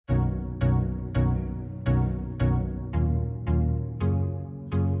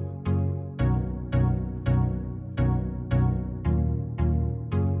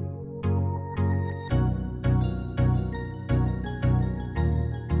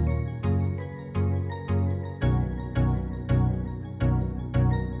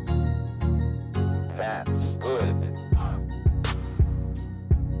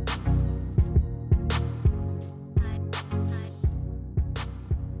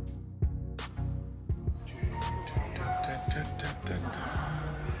Da, da, da, da.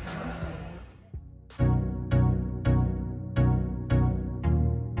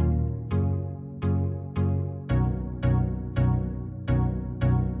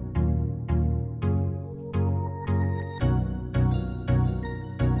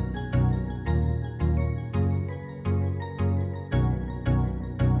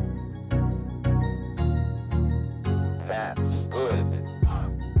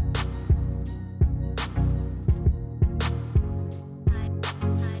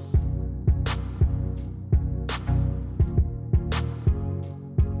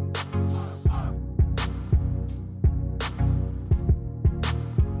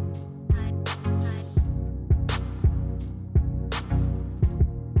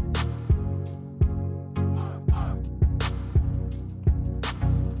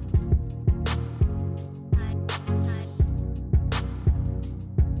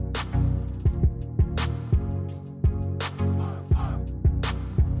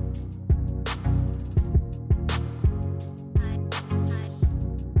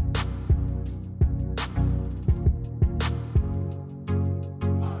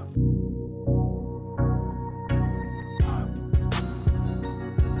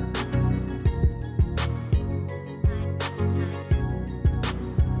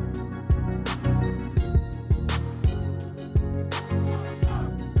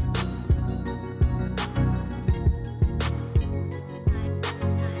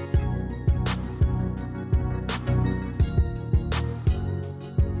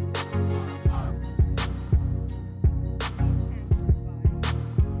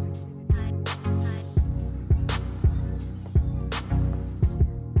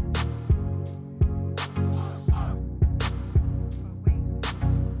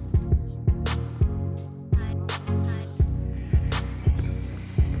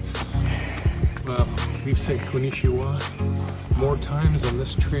 We've said Konnichiwa more times on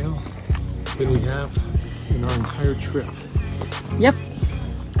this trail than we have in our entire trip. Yep,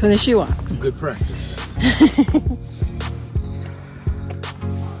 Konnichiwa. It's a good practice.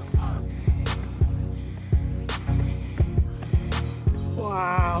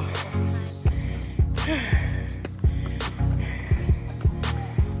 Wow.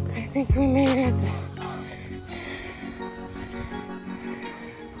 I think we made it.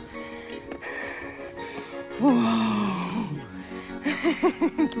 Whoa.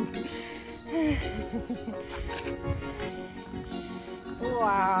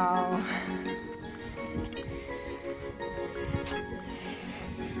 Wow.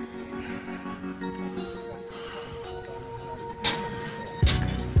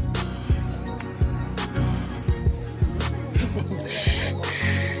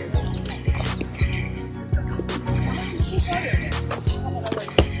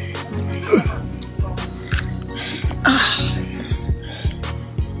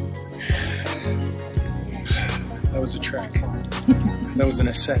 That was a trek. That was an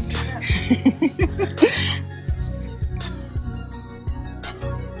ascent.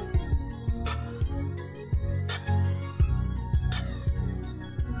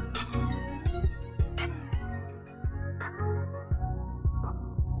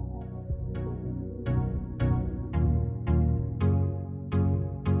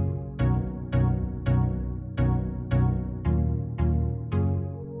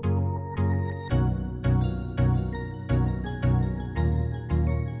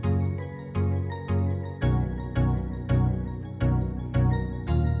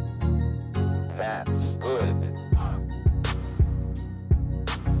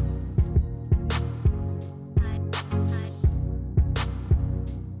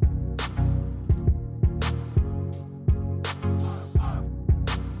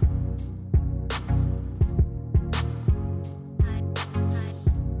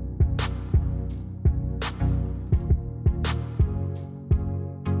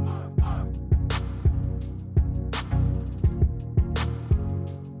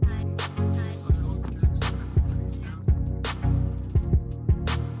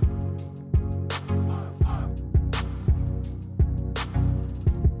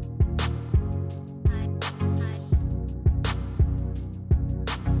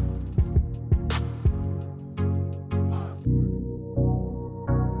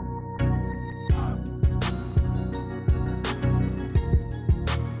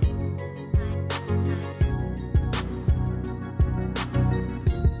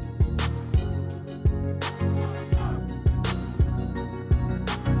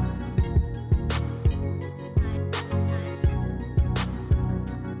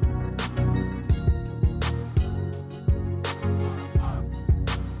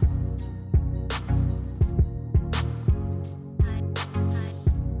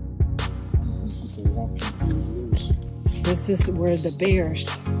 this is where the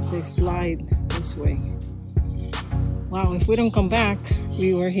bears, they slide this way. Wow, if we don't come back,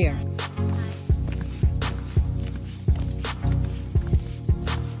 we were here.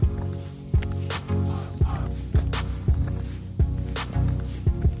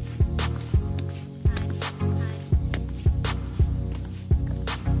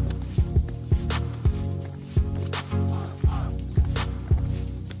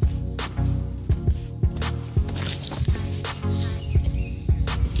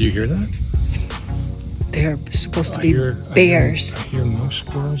 Do you hear that? They're supposed to be bears. I hear no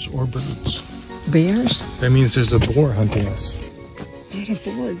squirrels or birds. Bears? That means there's a boar hunting us. Not a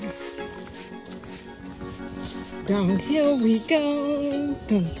board. Downhill we go.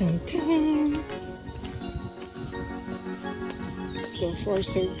 Dun, dun, dun. So far,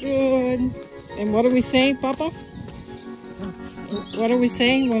 so good. And what do we say, Papa? What do we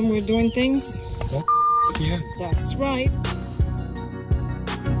say when we're doing things? Yeah. That's right.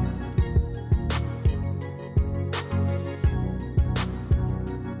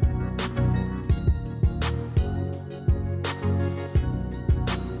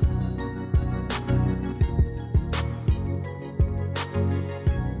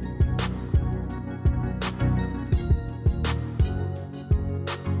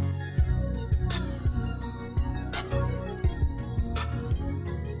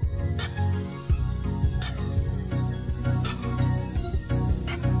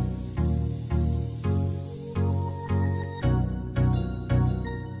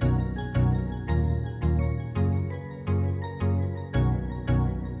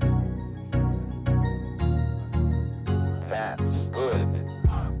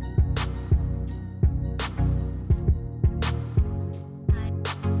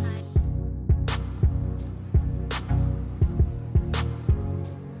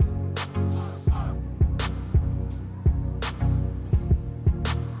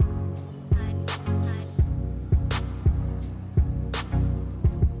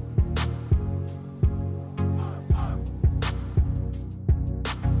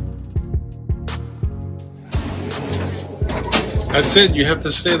 That's it. You have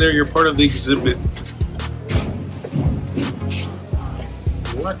to stay there. You're part of the exhibit.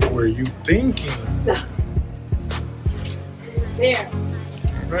 What were you thinking? There.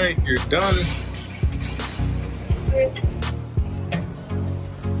 Right, you're done. That's it.